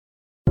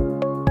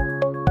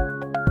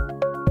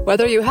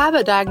Whether you have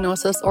a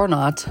diagnosis or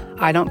not,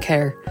 I don't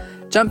care.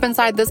 Jump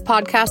inside this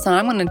podcast and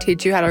I'm going to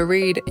teach you how to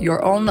read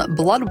your own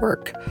blood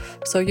work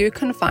so you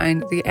can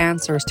find the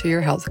answers to your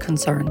health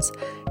concerns.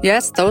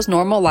 Yes, those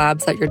normal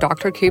labs that your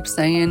doctor keeps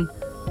saying,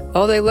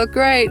 oh, they look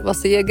great, we'll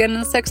see you again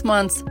in 6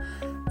 months.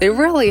 They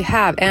really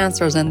have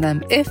answers in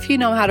them if you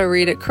know how to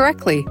read it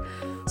correctly.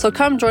 So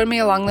come join me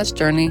along this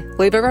journey,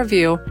 leave a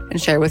review,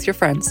 and share with your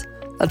friends.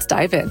 Let's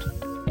dive in.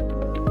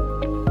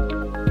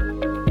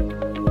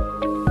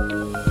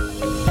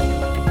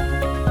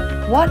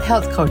 What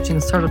health coaching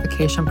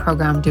certification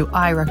program do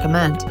I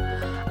recommend?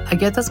 I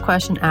get this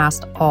question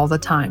asked all the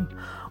time.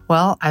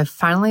 Well, I've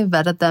finally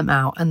vetted them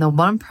out, and the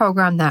one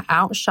program that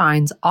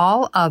outshines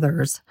all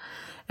others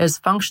is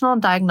Functional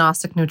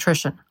Diagnostic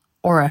Nutrition,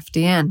 or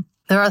FDN.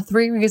 There are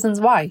 3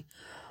 reasons why.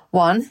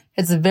 1,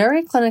 it's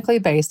very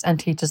clinically based and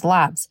teaches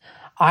labs.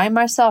 I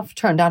myself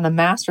turned down a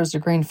master's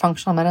degree in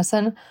functional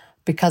medicine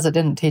because it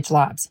didn't teach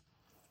labs.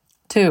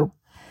 2,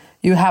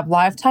 you have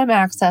lifetime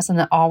access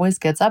and it always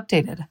gets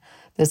updated.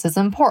 This is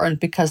important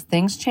because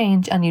things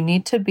change and you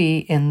need to be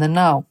in the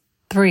know.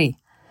 3,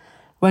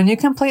 when you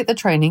complete the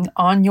training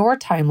on your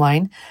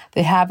timeline,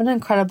 they have an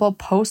incredible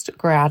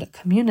post-grad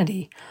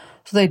community.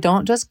 So they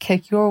don't just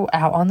kick you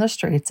out on the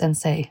streets and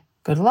say,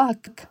 good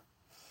luck.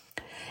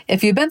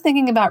 If you've been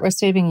thinking about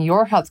receiving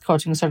your health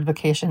coaching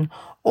certification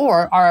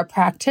or are a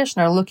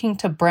practitioner looking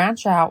to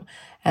branch out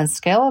and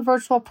scale a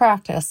virtual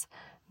practice,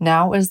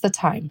 now is the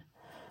time.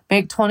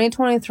 Make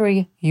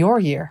 2023 your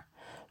year.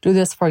 Do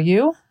this for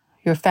you,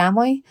 your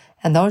family,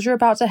 and those you're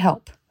about to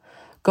help.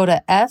 Go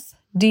to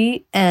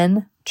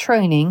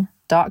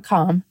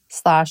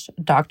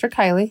fdntraining.com/Dr.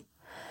 Kylie.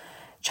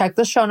 Check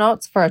the show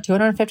notes for a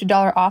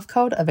 $250 off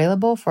code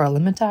available for a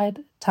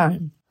limited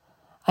time.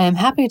 I am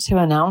happy to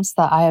announce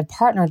that I have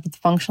partnered with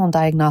Functional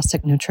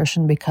Diagnostic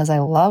Nutrition because I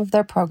love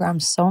their program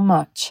so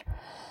much.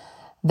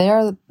 They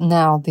are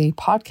now the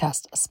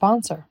podcast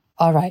sponsor.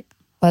 All right,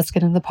 let's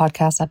get into the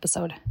podcast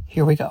episode.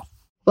 Here we go.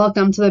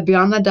 Welcome to the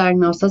Beyond the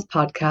Diagnosis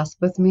podcast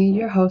with me,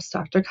 your host,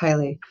 Dr.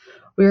 Kylie.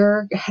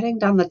 We're heading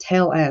down the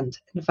tail end.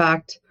 In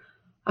fact,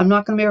 I'm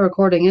not going to be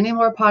recording any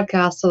more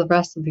podcasts for the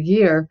rest of the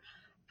year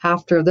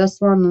after this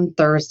one on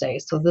Thursday.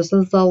 So this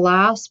is the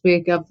last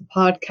week of the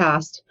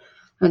podcast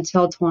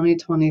until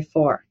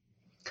 2024.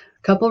 A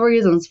couple of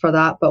reasons for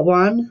that, but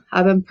 1,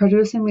 I've been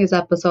producing these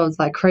episodes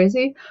like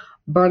crazy,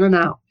 burning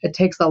out. It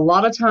takes a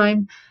lot of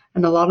time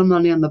and a lot of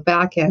money on the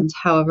back end.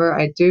 However,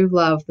 I do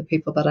love the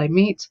people that I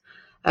meet.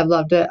 I've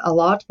loved it a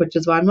lot, which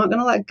is why I'm not going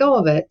to let go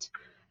of it.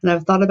 And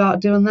I've thought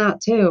about doing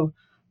that too.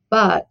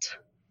 But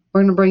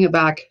we're going to bring it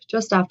back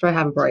just after I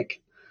have a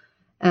break.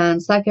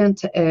 And second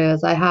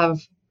is I have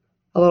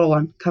a little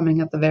one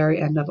coming at the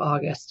very end of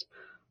August.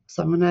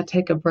 So I'm going to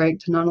take a break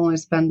to not only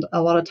spend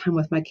a lot of time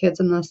with my kids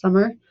in the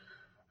summer,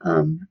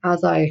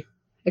 as I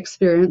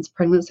experience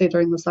pregnancy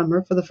during the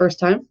summer for the first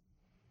time,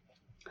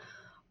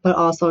 but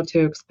also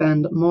to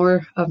spend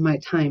more of my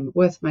time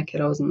with my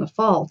kiddos in the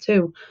fall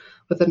too,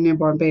 with a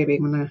newborn baby.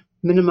 I'm going to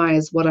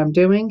minimize what I'm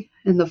doing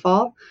in the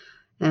fall,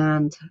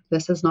 and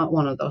this is not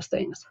one of those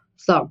things.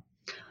 So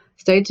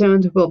stay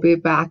tuned. We'll be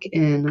back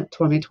in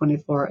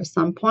 2024 at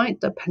some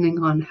point,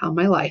 depending on how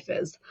my life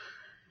is.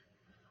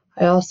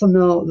 I also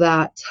know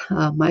that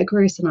Mike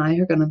Reese and I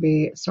are going to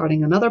be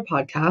starting another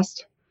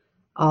podcast,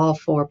 all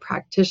for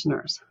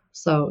practitioners.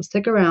 So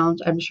stick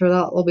around. I'm sure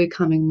that will be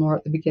coming more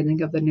at the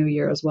beginning of the new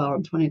year as well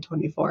in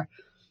 2024.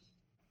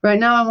 Right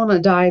now, I want to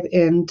dive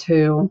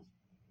into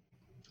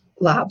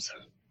labs,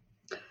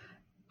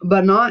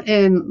 but not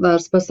in the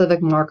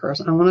specific markers.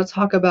 I want to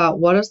talk about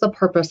what is the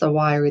purpose of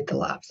why I read the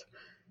labs,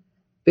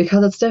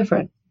 because it's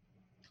different.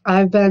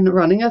 I've been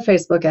running a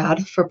Facebook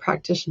ad for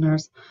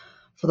practitioners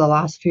for the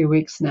last few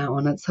weeks now,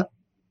 and it's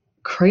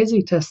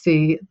crazy to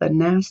see the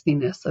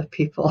nastiness of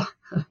people.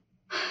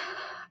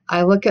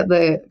 I look at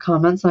the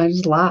comments and I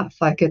just laugh.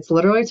 Like, it's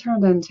literally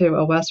turned into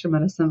a Western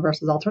medicine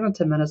versus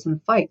alternative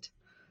medicine fight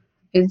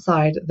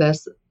inside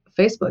this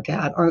Facebook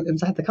ad or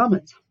inside the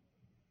comments.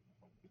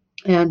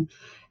 And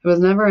it was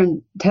never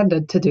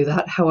intended to do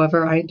that.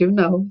 However, I do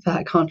know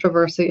that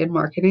controversy in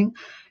marketing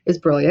is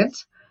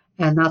brilliant.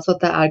 And that's what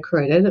the ad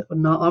created,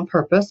 not on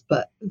purpose,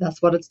 but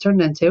that's what it's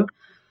turned into.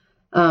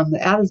 The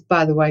ad is,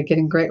 by the way,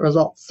 getting great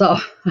results. So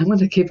I'm going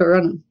to keep it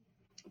running.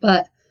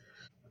 But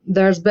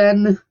there's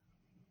been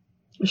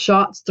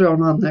shots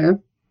thrown on there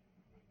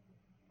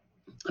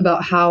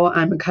about how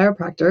I'm a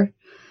chiropractor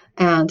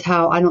and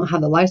how I don't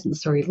have the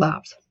license to read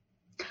labs.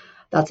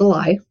 That's a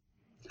lie.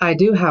 I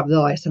do have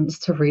the license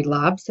to read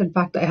labs. In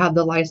fact, I have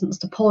the license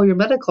to pull your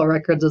medical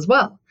records as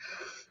well.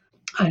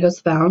 I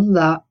just found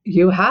that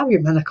you have your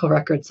medical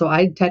records, so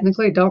I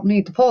technically don't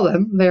need to pull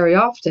them very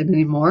often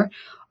anymore,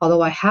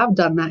 although I have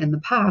done that in the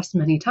past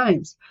many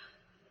times.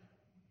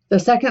 The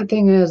second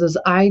thing is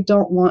I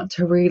don't want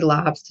to read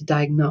labs to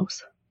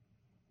diagnose.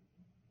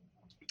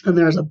 And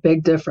there's a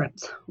big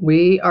difference.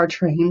 We are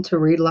trained to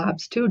read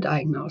labs to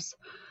diagnose.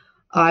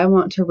 I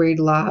want to read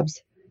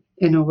labs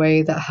in a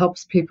way that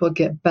helps people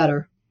get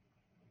better.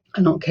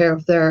 I don't care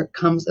if that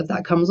comes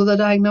with a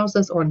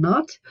diagnosis or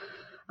not.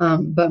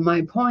 But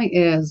my point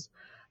is,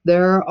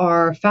 there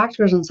are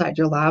factors inside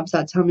your labs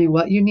that tell me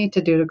what you need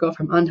to do to go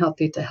from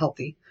unhealthy to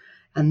healthy.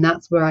 And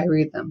that's where I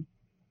read them.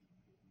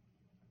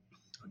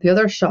 The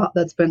other shot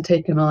that's been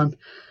taken on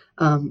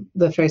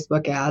the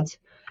Facebook ads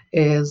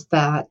is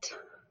that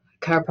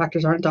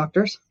chiropractors aren't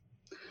doctors.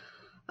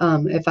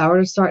 If I were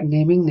to start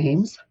naming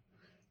names,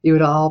 you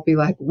would all be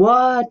like,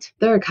 what?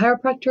 They're a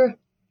chiropractor?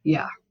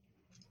 Yeah.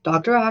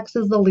 Dr. Axe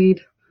is the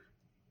lead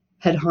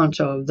head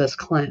honcho of this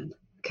clan,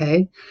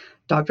 okay?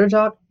 Dr.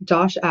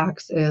 Josh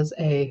Axe is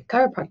a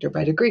chiropractor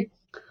by degree.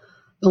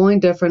 The only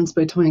difference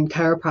between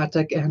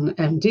chiropractic and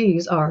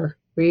MDs are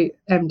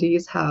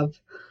MDs have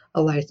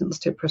a license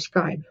to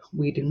prescribe.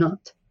 We do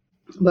not.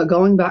 But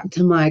going back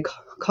to my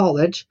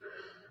college,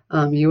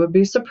 you would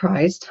be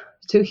surprised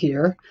to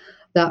hear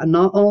that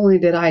not only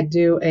did I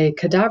do a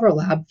cadaver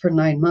lab for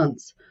 9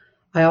 months,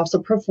 I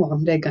also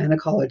performed a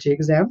gynecology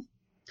exam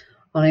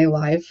on a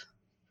live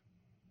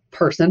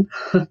person.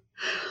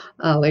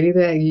 A lady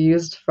that I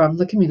used from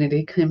the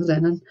community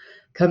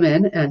come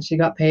in and she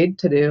got paid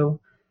to do,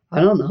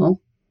 I don't know,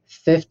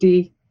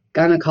 50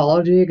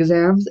 gynecology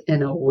exams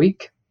in a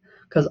week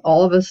because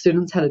all of us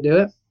students had to do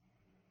it.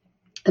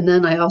 And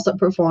then I also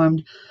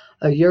performed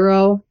a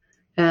Euro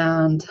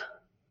and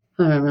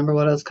I don't remember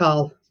what it was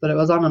called, but it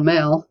was on a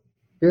male,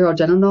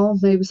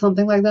 urogenital, maybe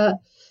something like that.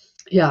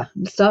 Yeah,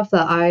 stuff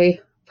that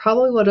I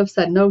probably would have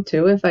said no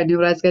to if I knew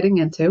what I was getting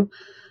into.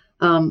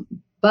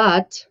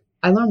 But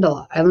I learned a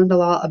lot. I learned a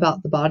lot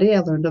about the body. I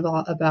learned a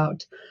lot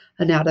about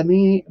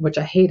anatomy, which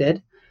I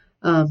hated,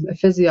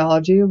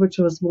 physiology, which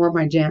was more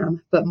my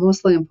jam, but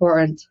most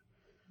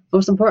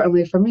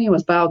importantly for me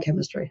was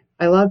biochemistry.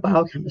 I love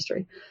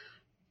biochemistry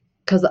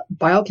because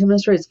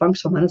biochemistry is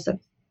functional medicine.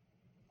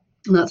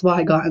 And that's why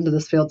I got into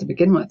this field to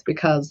begin with,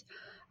 because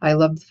I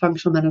loved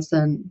functional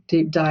medicine,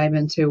 deep dive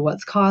into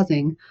what's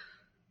causing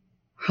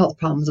health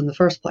problems in the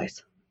first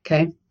place.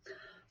 Okay.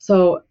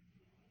 So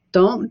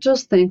don't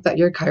just think that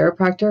your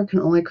chiropractor can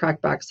only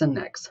crack backs and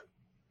necks.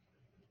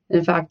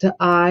 In fact,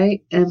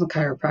 I am a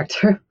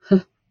chiropractor.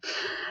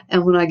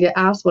 And when I get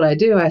asked what I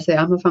do, I say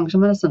I'm a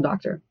functional medicine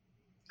doctor.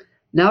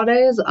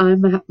 Nowadays,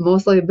 I'm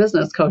mostly a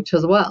business coach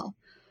as well.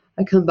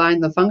 I combine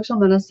the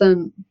functional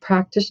medicine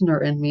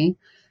practitioner in me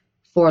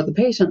for the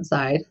patient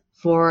side.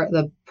 For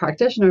the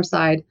practitioner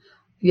side,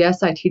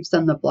 yes, I teach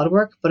them the blood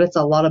work, but it's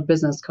a lot of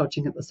business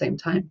coaching at the same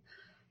time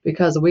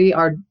because we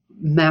are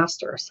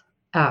masters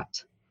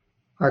at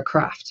our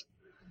craft.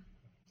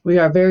 We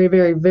are very,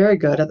 very, very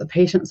good at the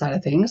patient side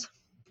of things.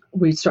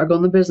 We struggle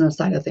on the business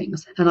side of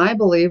things. And I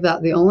believe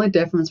that the only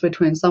difference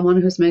between someone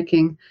who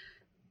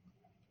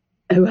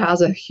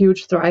has a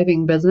huge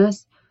thriving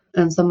business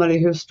and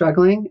somebody who's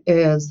struggling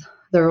is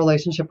their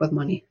relationship with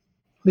money,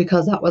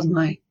 because that was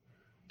my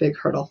big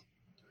hurdle.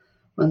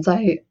 Once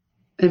I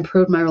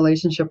improved my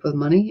relationship with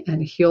money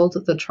and healed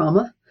the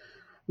trauma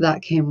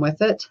that came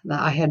with it,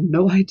 that I had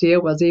no idea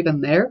was even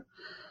there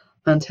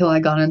until I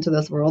got into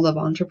this world of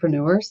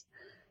entrepreneurs,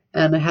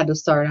 and I had to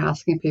start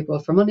asking people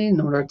for money in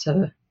order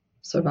to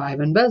survive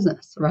in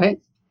business, right?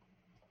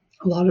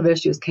 A lot of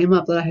issues came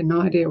up that I had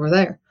no idea were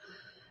there,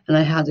 and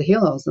I had to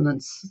heal those, and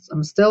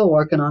I'm still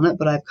working on it,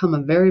 but I've come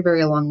a very,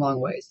 very long,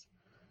 long ways.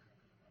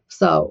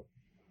 So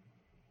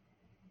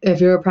if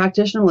you're a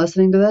practitioner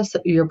listening to this,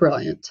 you're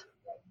brilliant.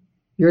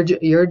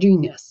 You're a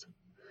genius.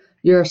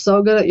 You're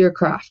so good at your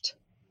craft.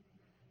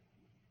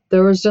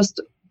 There was just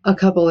a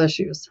couple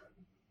issues.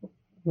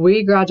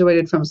 We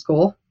graduated from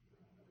school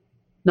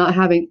not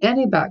having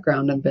any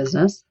background in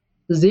business,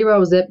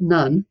 zero, zip,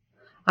 none.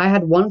 I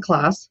had one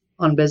class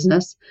on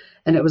business,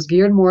 and it was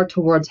geared more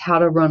towards how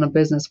to run a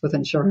business with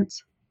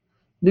insurance.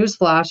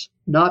 Newsflash,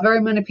 not very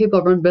many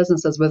people run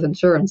businesses with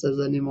insurances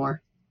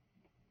anymore.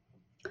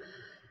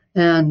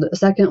 And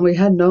second, we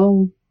had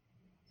no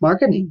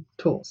marketing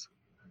tools.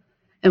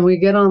 And we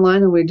get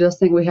online and we just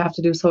think we have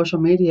to do social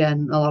media,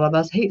 and a lot of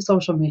us hate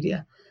social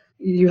media.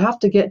 You have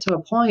to get to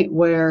a point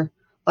where,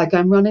 like,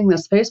 I'm running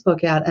this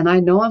Facebook ad and I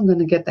know I'm going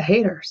to get the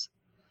haters.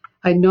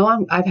 I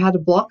know I've had to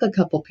block a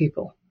couple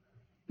people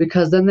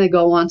because then they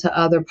go on to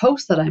other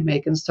posts that I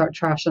make and start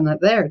trashing it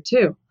there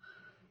too.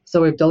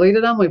 So we've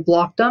deleted them, we've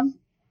blocked them.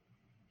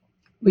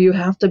 But you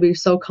have to be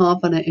so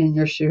confident in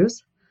your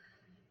shoes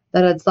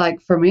that it's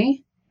like, for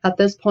me, at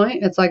this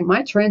point, it's like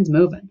my train's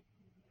moving.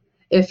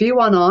 If you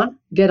want on,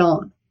 get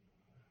on.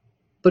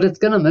 But it's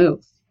going to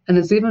move. And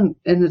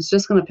it's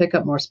just going to pick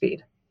up more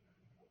speed.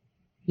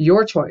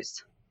 Your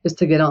choice is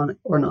to get on it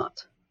or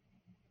not.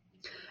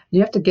 You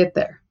have to get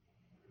there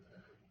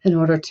in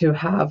order to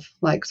have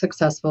like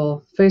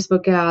successful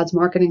Facebook ads,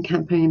 marketing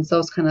campaigns,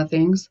 those kind of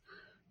things.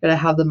 You got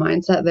to have the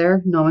mindset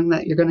there, knowing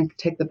that you're going to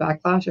take the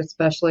backlash,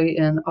 especially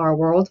in our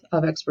world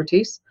of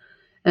expertise.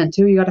 And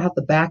two, you got to have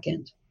the back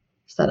end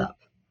set up.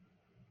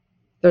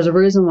 There's a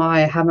reason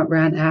why I haven't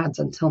ran ads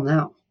until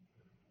now.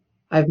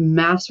 I've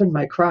mastered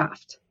my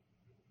craft.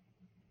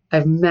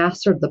 I've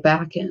mastered the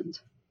back end.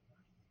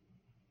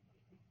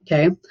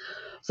 Okay.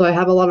 So I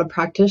have a lot of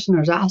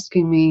practitioners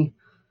asking me,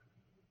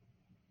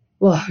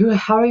 well,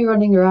 how are you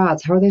running your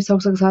ads? How are they so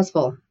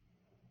successful?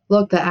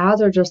 Look, the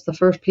ads are just the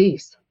first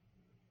piece.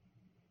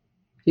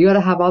 You got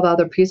to have all the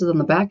other pieces on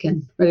the back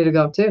end ready to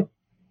go too,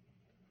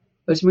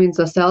 which means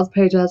the sales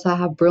page has to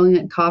have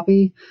brilliant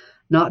copy,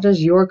 not just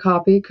your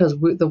copy, because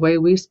the way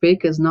we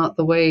speak is not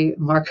the way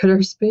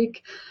marketers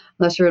speak.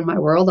 Unless you're in my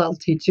world, I'll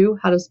teach you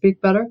how to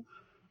speak better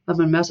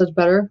and message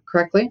better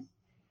correctly.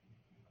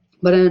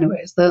 But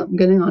anyways, I'm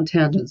getting on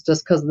tangents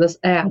just because this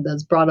ad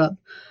that's brought up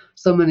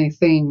so many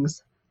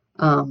things,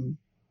 not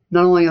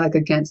only like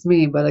against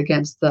me, but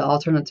against the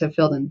alternative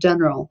field in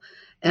general.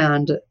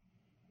 And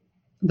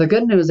the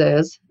good news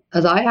is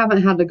I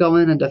haven't had to go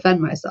in and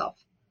defend myself,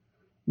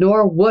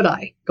 nor would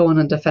I go in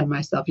and defend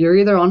myself. You're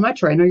either on my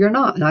train or you're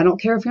not, and I don't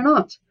care if you're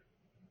not.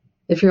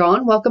 If you're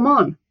on, welcome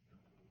on.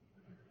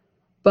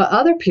 But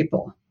other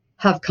people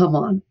have come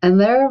on, and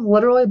there have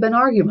literally been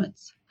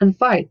arguments and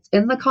fights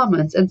in the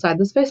comments inside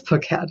this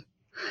Facebook ad.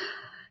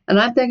 And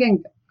I'm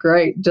thinking,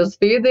 great, just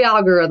feed the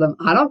algorithm.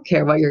 I don't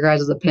care what your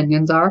guys'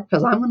 opinions are,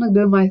 because I'm going to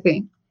do my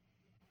thing.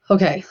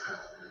 Okay,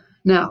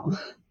 now,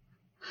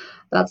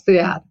 that's the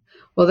ad.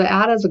 Well, the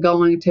ad is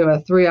going to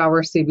a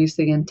 3-hour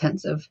CBC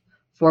intensive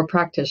for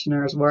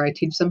practitioners where I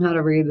teach them how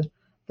to read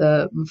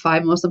the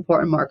 5 most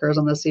important markers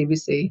on the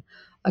CBC,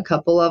 a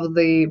couple of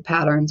the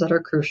patterns that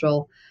are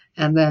crucial,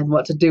 and then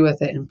what to do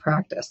with it in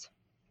practice.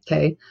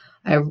 Okay,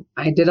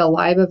 I did a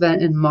live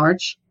event in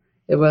March.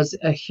 It was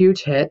a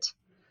huge hit.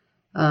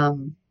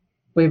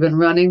 We've been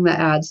running the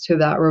ads to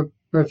that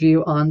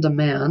review on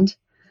demand.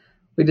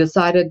 We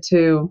decided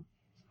to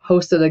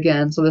host it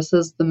again. So this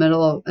is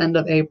the end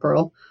of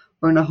April.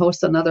 We're going to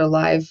host another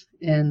live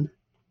in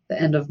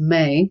the end of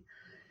May,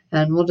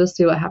 and we'll just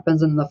see what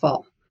happens in the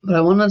fall. But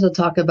I wanted to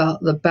talk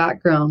about the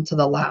background to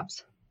the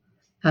labs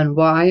and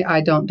why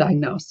I don't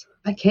diagnose.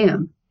 I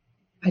can.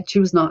 I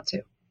choose not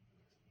to,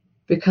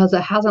 because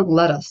it hasn't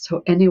led us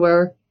to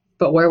anywhere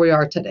but where we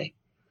are today.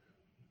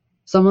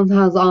 Someone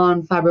has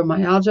on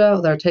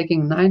fibromyalgia, they're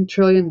taking 9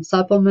 trillion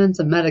supplements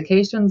and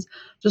medications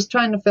just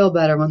trying to feel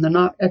better when they're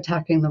not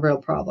attacking the real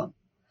problem,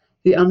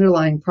 the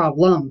underlying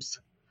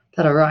problems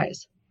that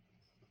arise.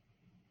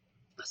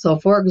 So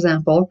for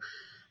example,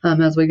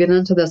 as we get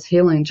into this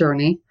healing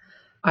journey,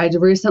 I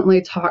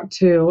recently talked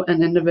to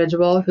an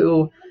individual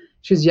who,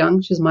 she's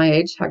young, she's my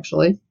age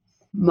actually,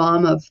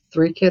 mom of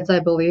 3 kids, I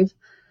believe.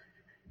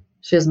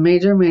 She has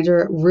major,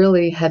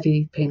 really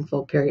heavy,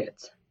 painful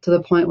periods to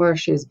the point where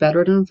she's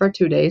bedridden for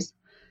 2 days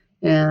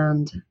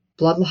and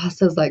blood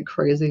loss is like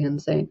crazy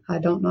insane. I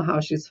don't know how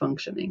she's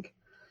functioning.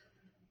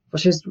 Well,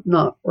 she's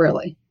not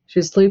really.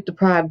 She's sleep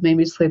deprived,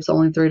 maybe sleeps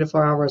only 3 to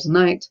 4 hours a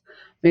night,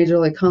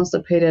 majorly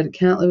constipated,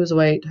 can't lose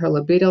weight, her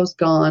libido's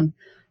gone,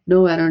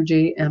 no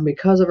energy, and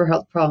because of her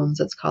health problems,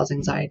 it's caused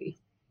anxiety.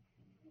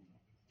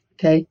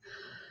 Okay?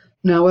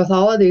 Now, with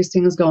all of these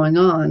things going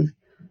on,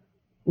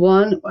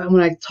 one,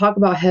 when I talk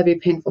about heavy,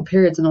 painful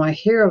periods, and when I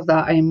hear of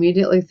that, I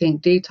immediately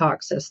think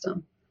detox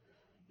system,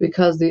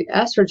 because the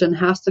estrogen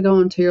has to go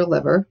into your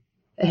liver.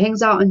 It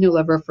hangs out in your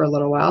liver for a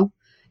little while.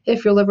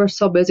 If your liver is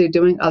so busy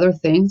doing other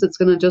things, it's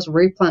going to just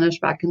replenish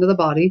back into the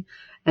body.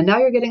 And now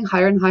you're getting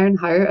higher and higher and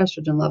higher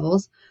estrogen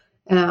levels,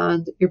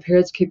 and your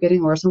periods keep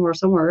getting worse and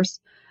worse and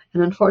worse.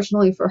 And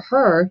unfortunately for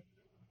her,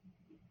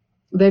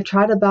 they've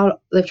tried a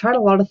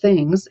lot of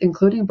things,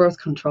 including birth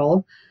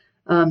control.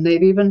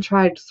 They've even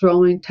tried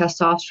throwing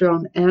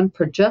testosterone and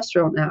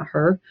progesterone at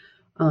her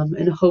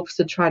in hopes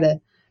to try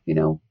to,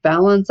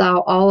 balance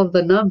out all of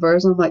the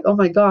numbers. I'm like, oh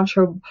my gosh,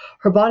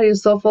 her body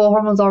is so full of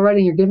hormones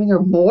already, and you're giving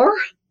her more?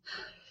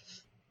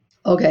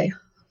 Okay,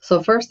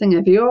 so first thing,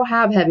 if you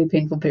have heavy,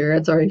 painful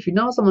periods, or if you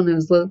know someone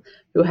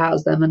who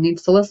has them and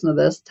needs to listen to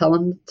this, tell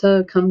them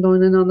to come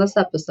join in on this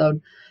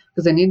episode,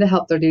 because they need to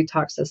help their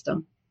detox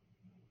system.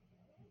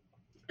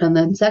 And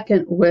then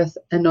second, with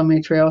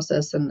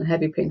endometriosis and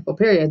heavy, painful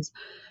periods,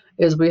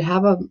 is we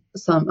have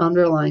some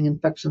underlying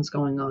infections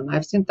going on.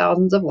 I've seen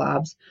thousands of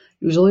labs.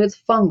 Usually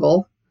it's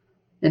fungal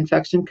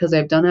infection because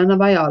they've done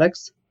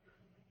antibiotics,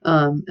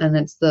 and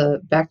it's the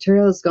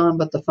bacteria that's gone,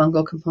 but the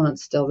fungal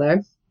component's still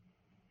there.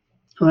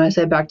 When I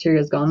say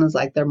bacteria is gone, it's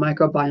like their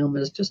microbiome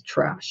is just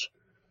trash.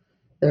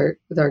 The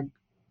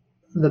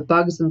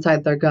bugs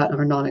inside their gut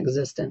are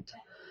non-existent.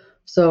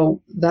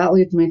 So that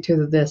leads me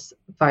to this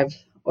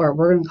we're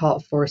going to call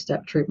it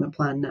 4-step treatment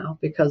plan now,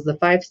 because the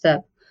 5th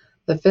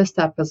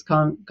step has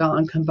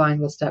gone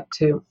combined with step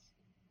 2.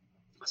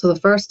 So the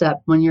first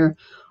step when you're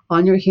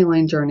on your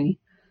healing journey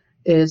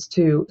is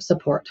to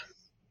support.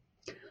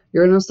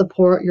 You're going to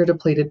support your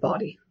depleted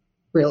body,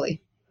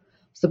 really.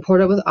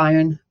 Support it with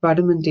iron,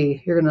 vitamin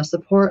D. You're going to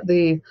support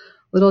the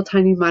little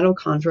tiny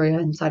mitochondria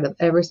inside of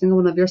every single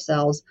one of your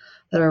cells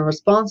that are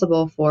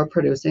responsible for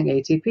producing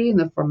ATP in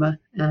the form of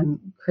and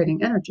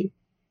creating energy.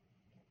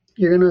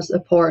 You're going to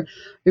support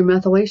your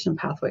methylation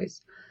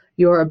pathways,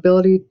 your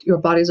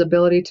body's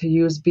ability to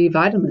use B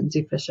vitamins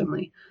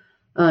efficiently.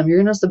 You're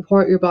going to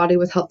support your body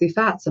with healthy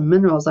fats and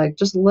minerals, like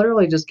just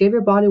give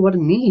your body what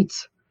it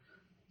needs.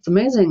 It's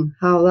amazing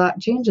how that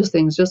changes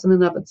things just in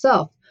and of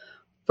itself.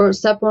 For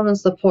step 1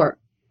 is support.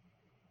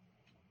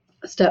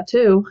 Step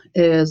 2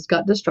 is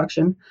gut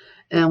destruction,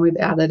 and we've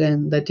added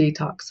in the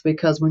detox,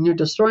 because when you're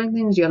destroying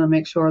things, you got to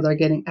make sure they're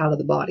getting out of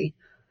the body.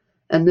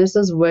 And this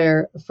is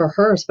where, for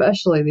her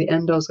especially, the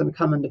endo is going to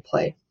come into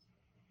play,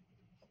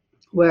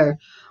 where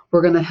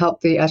we're going to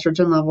help the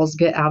estrogen levels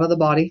get out of the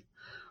body.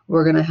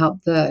 We're going to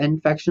help the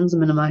infections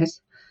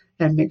minimize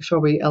and make sure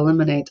we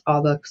eliminate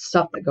all the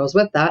stuff that goes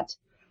with that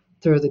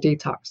through the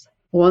detox.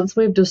 Once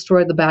we've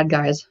destroyed the bad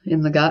guys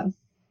in the gut,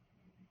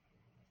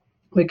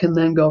 we can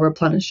then go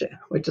replenish it,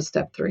 which is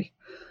step 3.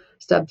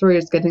 Step 3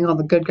 is getting all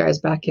the good guys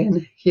back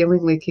in,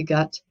 healing leaky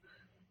gut.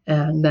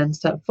 And then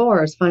step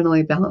 4 is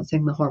finally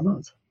balancing the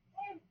hormones.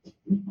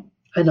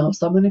 I know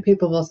so many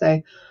people will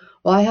say,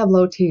 well, I have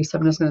low T, so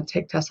I'm just going to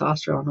take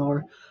testosterone,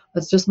 or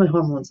it's just my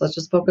hormones. Let's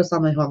just focus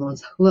on my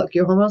hormones. Look,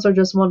 your hormones are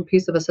just one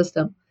piece of a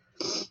system.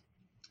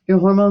 Your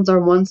hormones are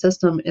one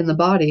system in the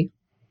body,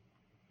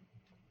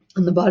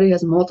 and the body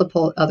has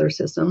multiple other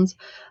systems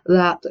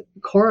that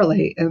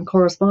correlate and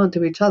correspond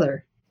to each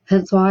other.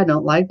 Hence why I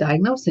don't like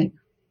diagnosing.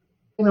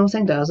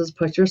 Diagnosing does is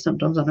put your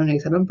symptoms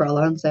underneath an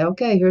umbrella and say,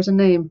 okay, here's a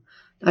name.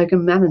 Now you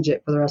can manage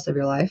it for the rest of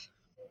your life.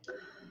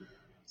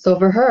 So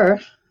for her,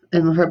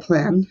 in her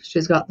plan,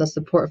 she's got the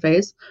support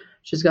phase,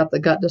 she's got the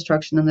gut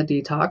destruction and the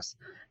detox,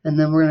 and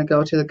then we're going to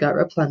go to the gut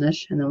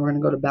replenish, and then we're going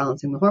to go to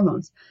balancing the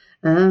hormones.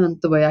 And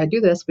the way I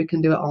do this, we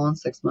can do it all in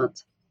 6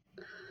 months.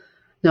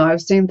 Now,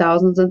 I've seen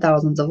thousands and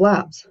thousands of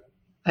labs.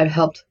 I've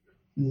helped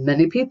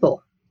many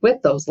people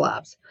with those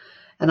labs,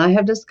 and I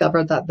have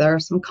discovered that there are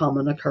some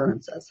common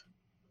occurrences.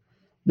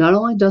 Not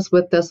only just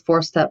with this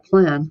 4-step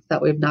plan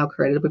that we've now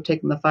created, we've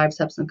taken the 5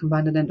 steps and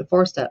combined it into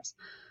 4 steps.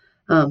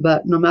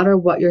 But no matter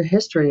what your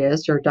history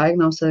is, your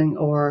diagnosis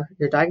or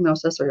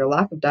your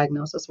lack of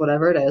diagnosis,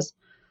 whatever it is,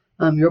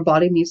 your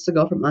body needs to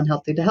go from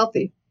unhealthy to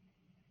healthy.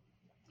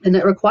 And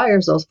it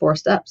requires those 4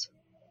 steps.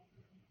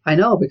 I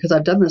know, because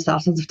I've done this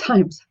thousands of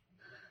times.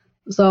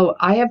 So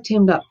I have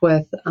teamed up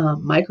with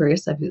Mike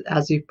Reese,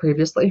 as you've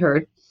previously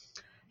heard.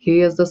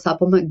 He is the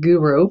supplement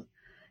guru,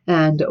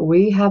 and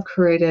we have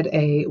created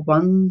a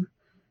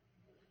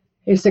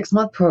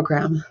 6-month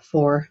program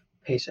for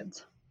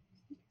patients.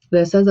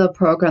 This is a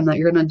program that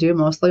you're going to do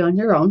mostly on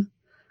your own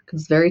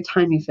because it's very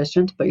time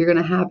efficient, but you're going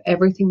to have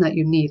everything that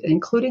you need,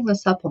 including the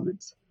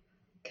supplements.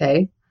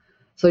 Okay?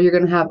 So you're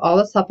going to have all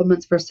the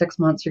supplements for 6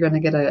 months. You're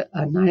going to get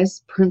a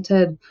nice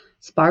printed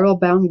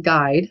spiral-bound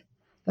guide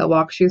that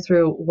walks you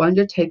through when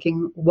you're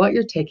taking, what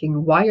you're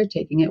taking, why you're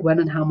taking it, when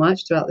and how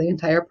much throughout the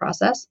entire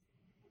process.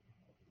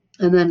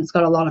 And then it's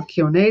got a lot of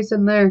Q&As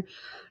in there,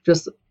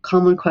 just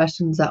common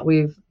questions that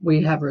we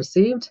have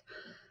received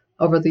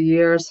over the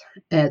years.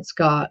 It's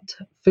got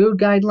food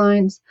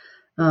guidelines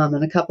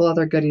and a couple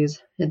other goodies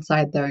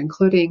inside there,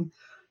 including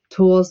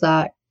tools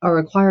that are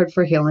required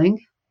for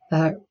healing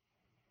that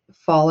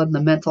fall in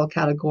the mental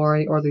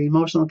category or the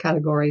emotional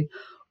category,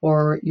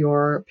 or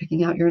you're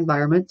picking out your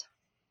environment,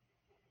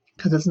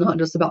 because it's not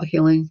just about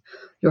healing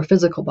your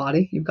physical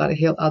body. You've got to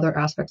heal other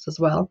aspects as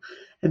well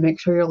and make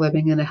sure you're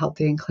living in a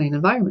healthy and clean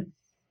environment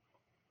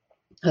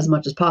as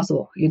much as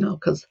possible,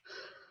 because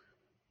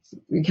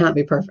you can't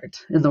be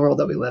perfect in the world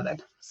that we live in.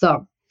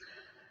 So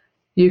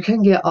you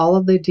can get all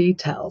of the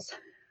details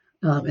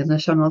in the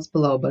show notes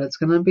below, but it's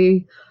going to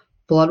be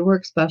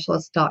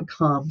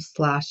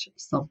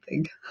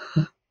bloodworkspecialist.com/something.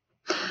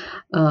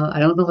 I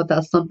don't know what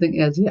that something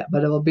is yet,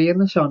 but it will be in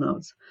the show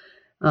notes.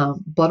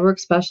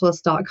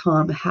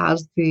 Bloodworkspecialist.com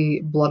has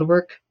the blood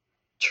work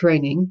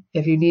training.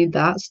 If you need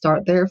that,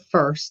 start there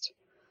first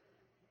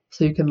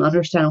so you can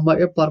understand what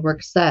your blood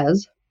work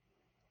says,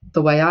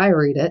 the way I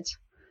read it,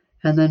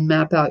 and then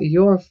map out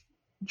your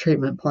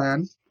treatment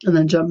plan, and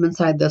then jump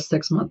inside this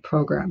 6-month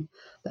program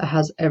that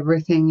has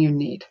everything you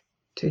need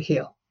to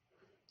heal.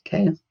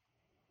 Okay?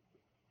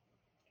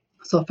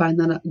 So find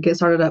that, get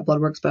started at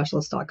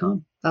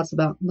bloodworkspecialist.com. That's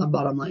about the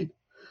bottom line.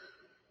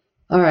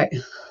 All right.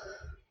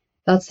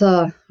 That's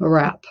a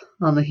wrap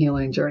on the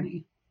healing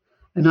journey.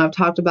 I know I've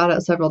talked about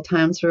it several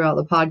times throughout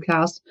the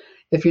podcast.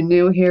 If you're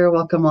new here,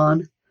 welcome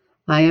on.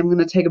 I am going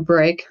to take a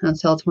break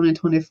until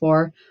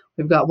 2024.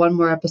 We've got one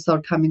more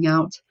episode coming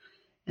out,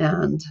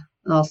 and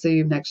I'll see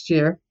you next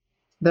year.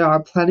 There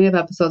are plenty of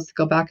episodes to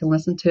go back and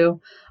listen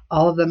to.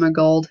 All of them are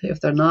gold.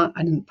 If they're not,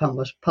 I didn't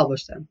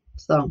publish them.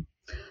 So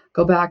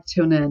go back,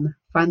 tune in,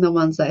 find the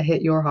ones that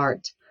hit your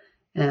heart,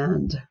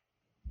 and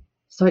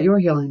start your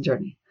healing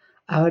journey.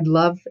 I would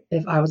love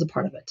if I was a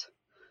part of it.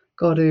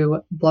 Go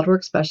to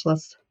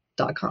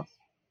bloodworkspecialist.com.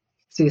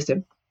 See you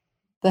soon.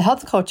 The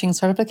health coaching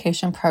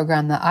certification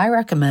program that I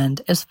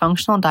recommend is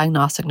Functional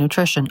Diagnostic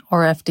Nutrition,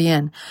 or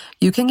FDN.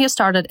 You can get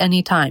started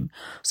anytime.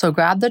 So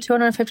grab the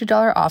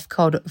 $250 off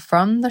code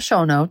from the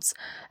show notes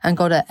and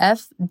go to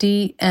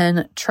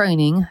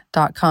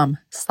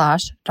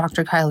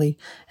fdntraining.com/Dr. Kylie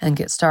and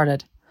get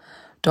started.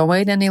 Don't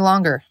wait any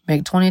longer.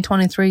 Make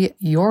 2023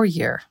 your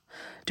year.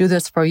 Do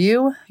this for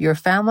you, your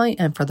family,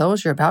 and for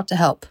those you're about to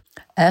help.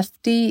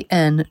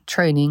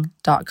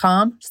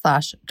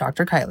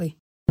 fdntraining.com/Dr. Kylie.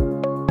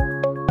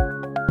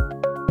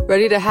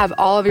 Ready to have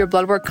all of your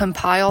blood work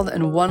compiled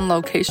in one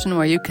location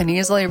where you can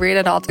easily read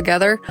it all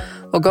together?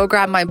 Well, go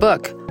grab my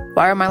book,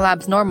 Why Are My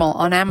Labs Normal,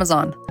 on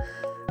Amazon.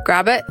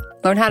 Grab it,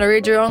 learn how to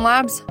read your own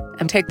labs,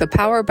 and take the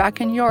power back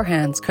in your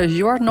hands, because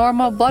your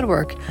normal blood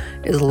work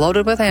is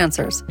loaded with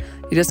answers.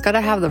 You just got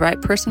to have the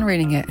right person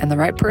reading it, and the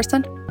right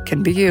person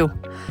can be you.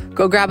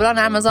 Go grab it on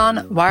Amazon.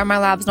 Why Are My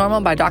Labs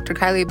Normal by Dr.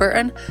 Kylie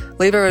Burton.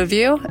 Leave a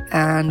review,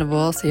 and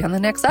we'll see you on the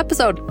next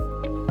episode.